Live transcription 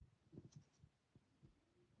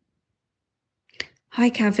Hi,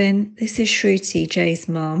 Kevin. This is Shruti, Jay's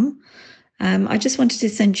mum. I just wanted to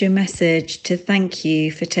send you a message to thank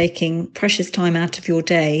you for taking precious time out of your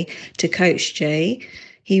day to coach Jay.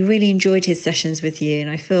 He really enjoyed his sessions with you, and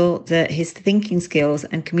I feel that his thinking skills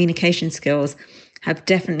and communication skills have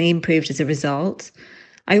definitely improved as a result.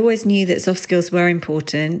 I always knew that soft skills were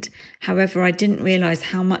important. However, I didn't realize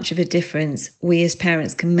how much of a difference we as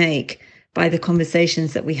parents can make by the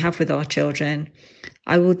conversations that we have with our children.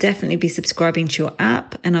 I will definitely be subscribing to your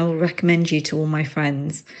app and I will recommend you to all my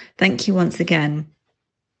friends. Thank you once again.